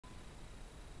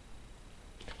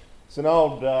It's an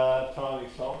old timey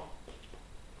song.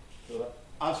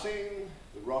 I've seen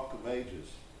the Rock of Ages.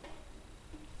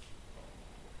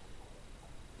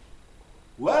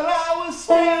 Well, I was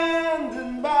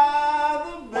standing by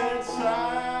the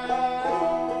bedside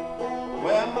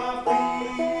where my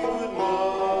fevered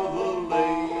mother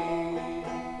lay,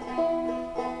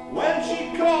 when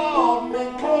she called me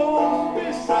close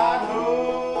beside her,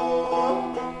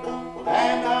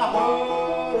 and I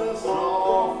heard her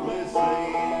softly say,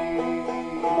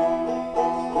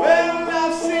 well,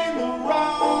 I've seen the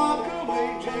Rock of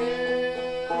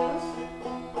Ages,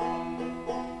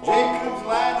 Jacob's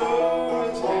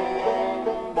ladder is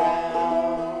hanging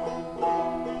down.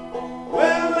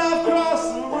 Well, I've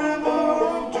crossed the river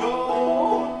of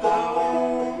Jordan,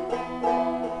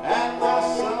 and my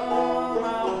son I'm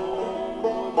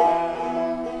homeward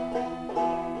bound.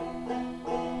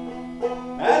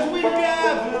 As we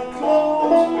gathered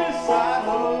close beside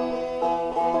her,